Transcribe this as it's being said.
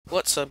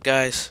What's up,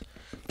 guys?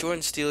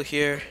 Jordan Steele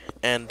here,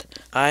 and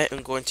I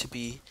am going to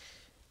be.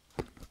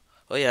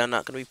 Oh, yeah, I'm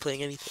not going to be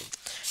playing anything.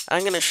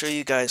 I'm going to show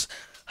you guys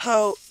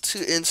how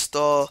to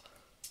install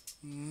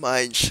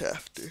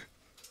Mineshafter.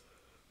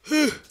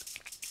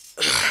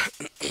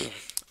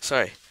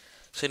 Sorry.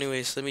 So,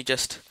 anyways, let me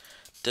just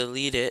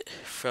delete it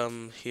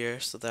from here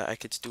so that I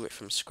could do it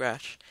from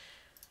scratch.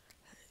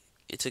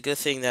 It's a good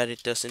thing that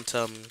it doesn't,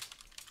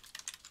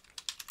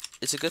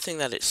 It's a good thing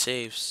that it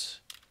saves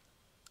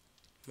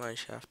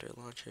Mineshafter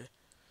launcher.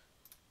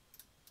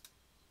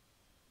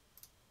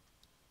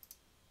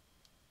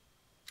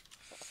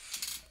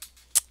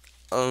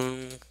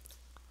 Um,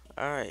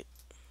 alright.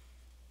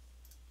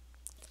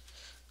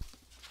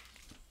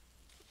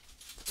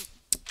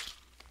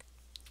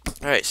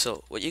 Alright,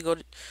 so what you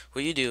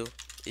do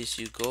is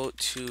you go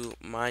to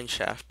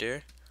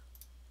Mineshafter,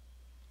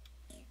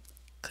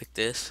 click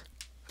this,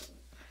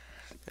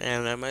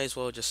 and I might as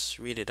well just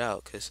read it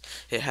out because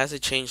it has a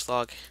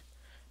changelog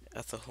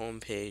at the home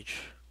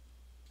page.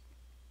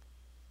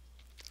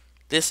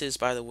 This is,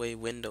 by the way,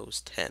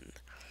 Windows 10.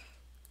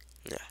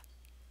 Yeah.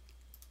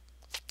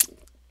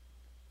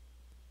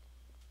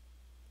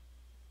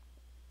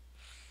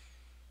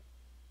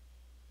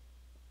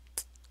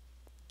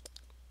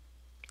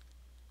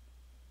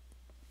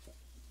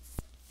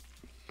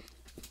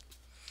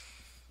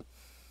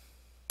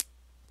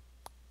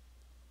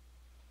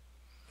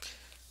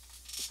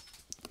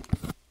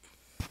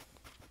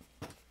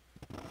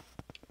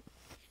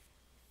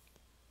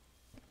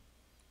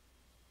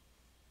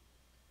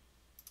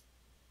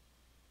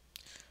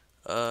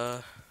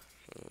 Uh,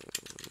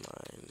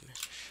 mine.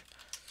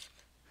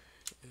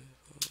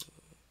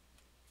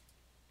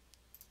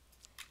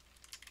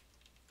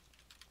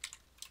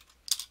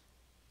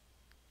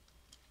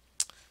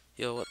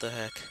 Yo, what the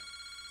heck?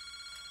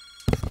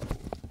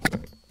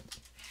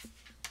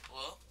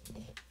 Hello?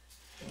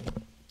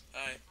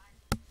 Hi.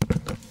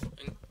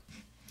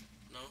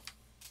 No,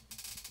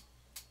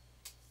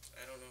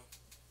 I don't know.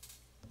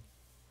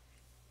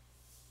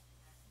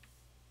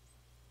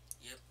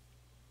 Yep.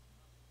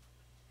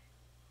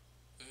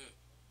 Mm-hmm.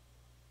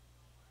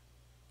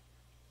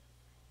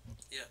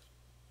 Yeah.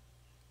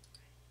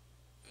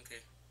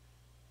 Okay.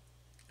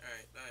 All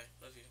right. Bye.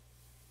 Love you.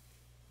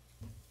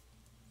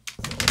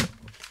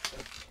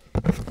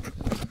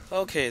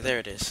 Okay, there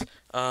it is.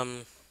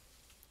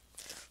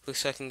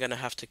 Looks like I'm gonna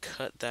have to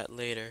cut that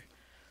later.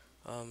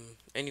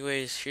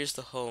 Anyways, here's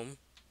the home.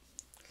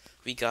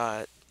 We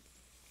got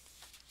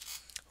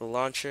the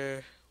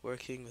launcher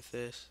working with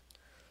this.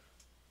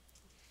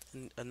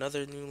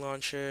 Another new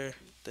launcher,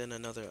 then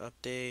another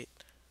update,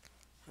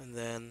 and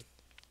then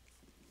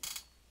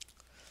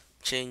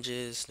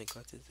changes,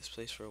 neglected this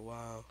place for a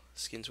while,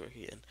 skins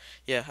working again.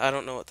 Yeah, I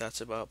don't know what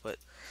that's about, but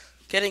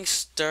getting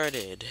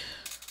started.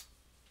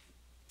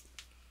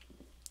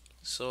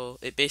 So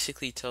it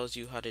basically tells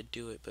you how to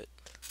do it, but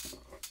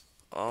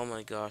oh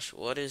my gosh,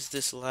 what is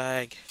this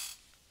lag?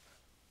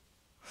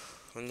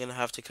 I'm gonna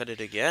have to cut it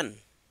again.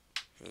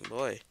 Oh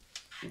boy.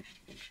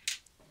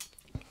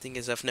 Thing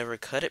is, I've never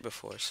cut it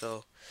before,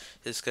 so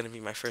this is gonna be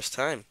my first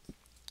time.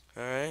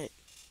 Alright.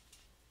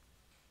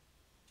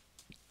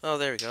 Oh,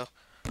 there we go.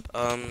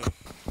 Um,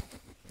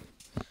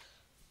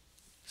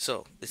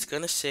 So it's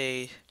gonna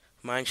say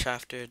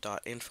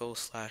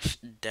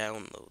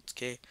mineshafter.info/downloads.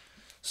 Okay,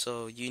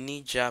 so you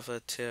need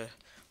Java to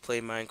play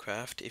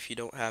Minecraft. If you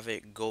don't have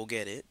it, go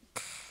get it.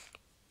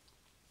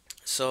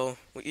 So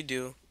what you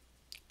do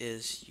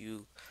is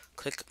you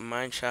click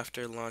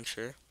Mineshafter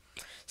launcher.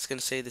 It's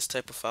gonna say this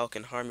type of file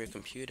can harm your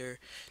computer.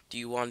 Do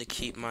you want to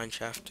keep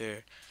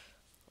Mineshafter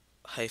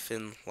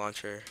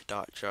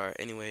launcher.jar?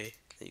 Anyway,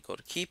 then you go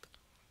to keep.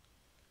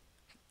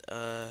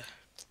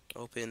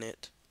 Open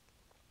it.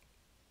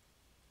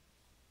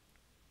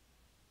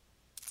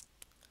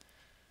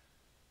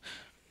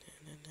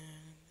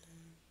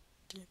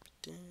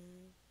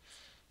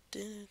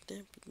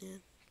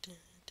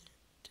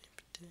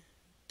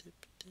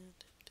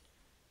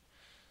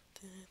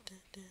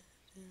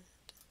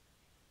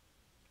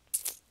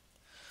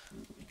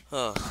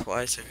 Oh,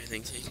 why is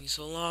everything taking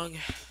so long?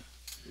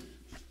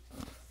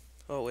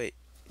 Oh wait,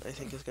 I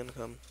think it's gonna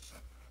come.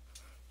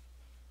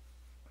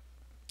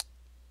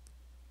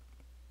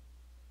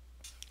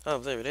 Oh,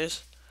 there it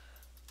is.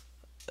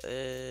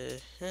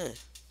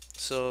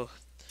 So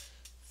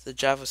the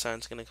Java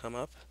sign's gonna come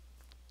up.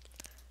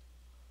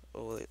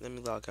 Oh wait, let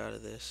me log out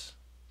of this.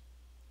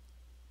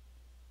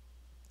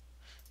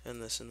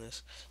 And this and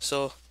this.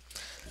 So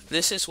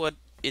this is what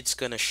it's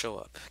gonna show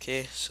up.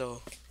 Okay,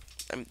 so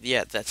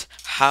yeah, that's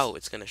how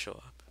it's gonna show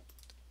up.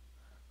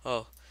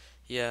 Oh,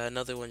 yeah,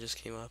 another one just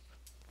came up.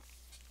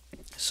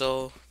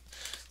 So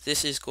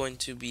this is going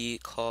to be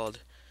called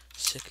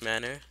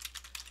Sickmmaner.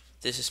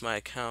 This is my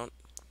account.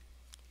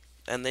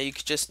 And then you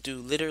could just do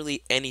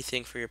literally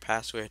anything for your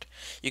password.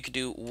 You could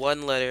do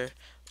one letter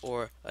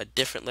or a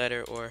different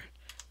letter or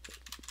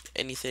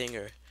anything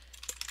or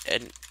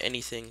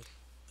anything.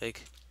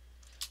 Like,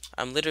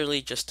 I'm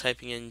literally just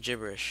typing in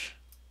gibberish.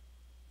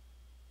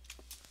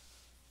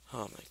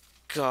 Oh my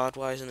god,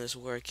 why isn't this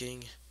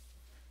working?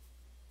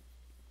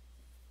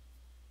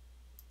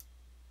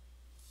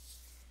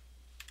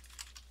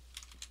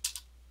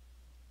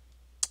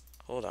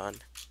 hold on.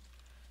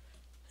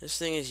 This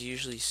thing is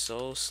usually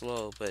so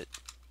slow, but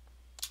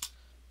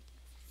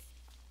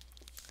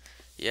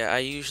yeah, I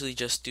usually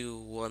just do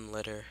one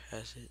letter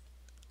as it.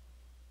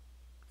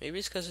 Maybe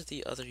it's because of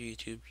the other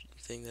YouTube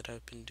thing that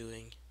I've been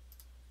doing.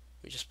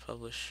 We just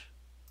publish.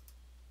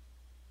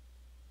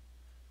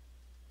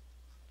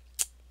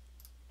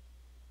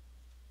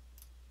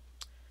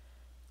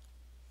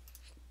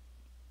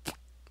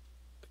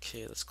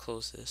 Okay, let's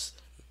close this.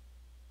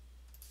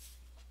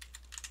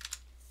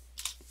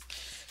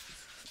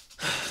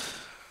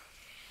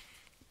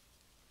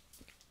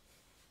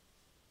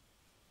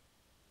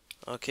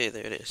 Okay,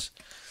 there it is.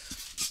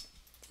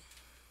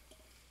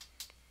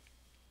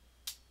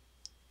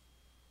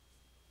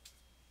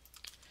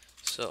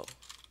 So,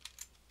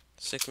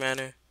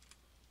 Sickmmaner.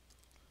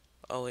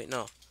 Oh wait,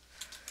 no.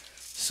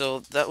 So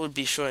that would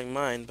be showing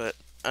mine, but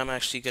I'm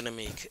actually gonna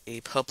make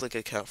a public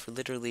account for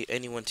literally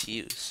anyone to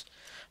use.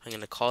 I'm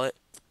gonna call it,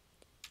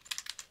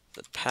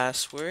 the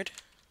password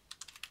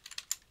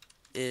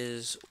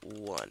is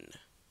 1.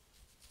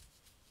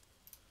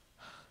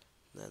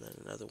 And then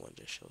another one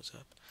just shows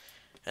up.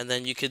 And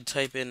then you could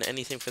type in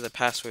anything for the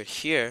password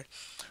here,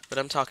 but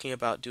I'm talking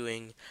about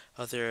doing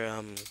other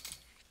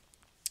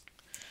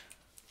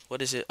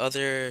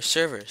other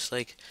servers,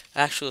 like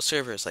actual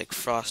servers like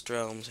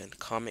Frostrealms and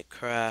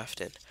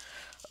Comicraft and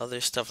other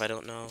stuff I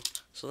don't know.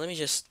 So let me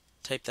just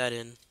type that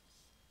in.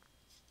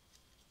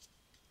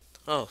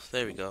 Oh,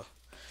 there we go.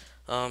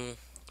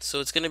 So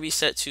it's gonna be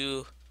set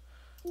to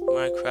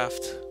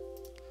Minecraft.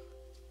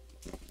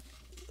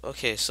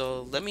 Okay,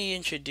 so let me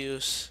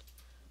introduce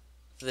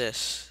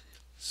this.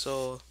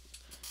 So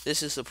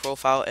this is the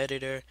profile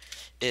editor.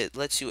 It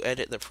lets you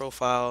edit the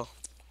profile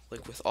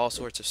like with all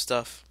sorts of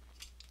stuff.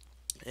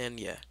 And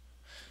yeah.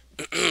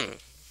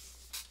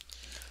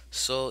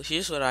 So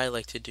here's what I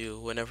like to do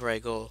whenever I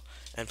go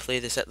and play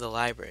this at the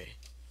library.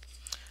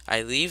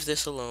 I leave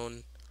this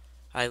alone.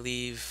 I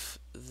leave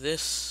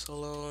this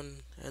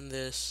alone and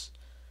this.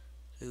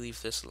 I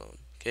leave this alone.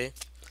 Okay.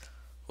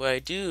 What I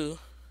do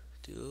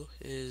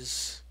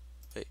is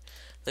wait.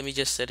 Let me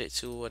just set it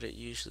to what it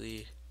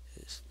usually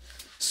is.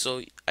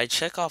 So I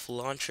check off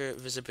launcher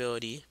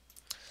visibility.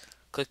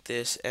 Click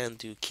this and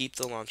do keep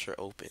the launcher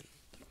open.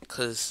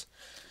 Because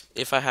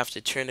if I have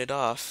to turn it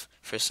off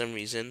for some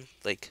reason,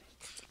 like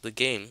the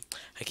game,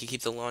 I can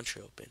keep the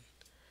launcher open.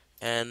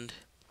 And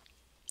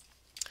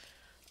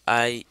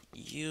I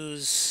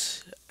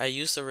use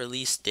the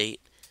release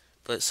date,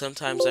 but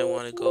sometimes I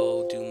want to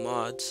go do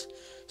mods,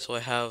 so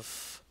I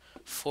have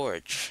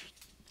Forge.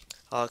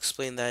 I'll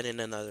explain that in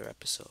another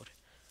episode.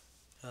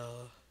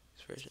 Oh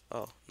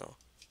no.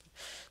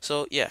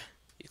 So yeah,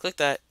 you click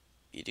that,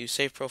 you do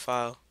save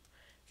profile,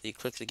 you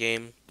click the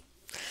game.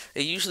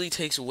 It usually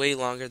takes way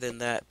longer than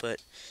that,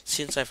 but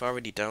since I've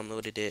already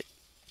downloaded it,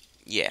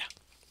 yeah.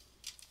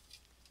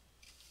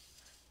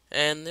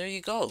 And there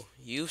you go.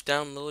 You've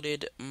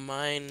downloaded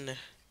Minecraft.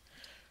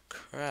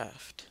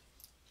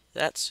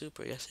 That's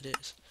super. Yes, it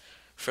is.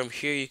 From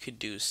here, you could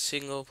do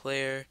single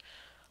player.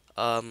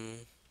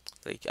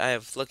 Like I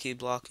have Lucky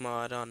Block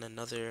Mod on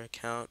another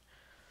account,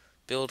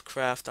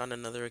 Buildcraft on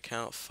another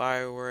account,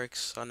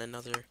 Fireworks on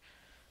another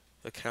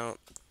account.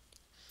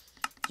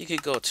 You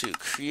could go to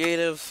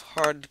creative,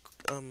 hard,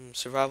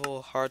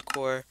 survival,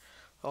 hardcore,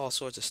 all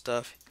sorts of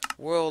stuff.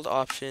 World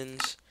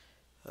options.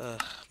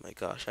 My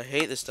gosh, I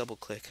hate this double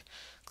click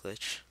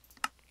glitch.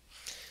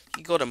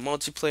 You go to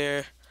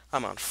multiplayer.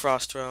 I'm on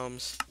Frost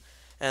Realms,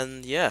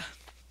 and yeah,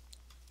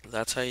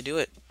 that's how you do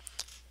it.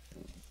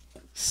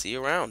 See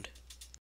you around.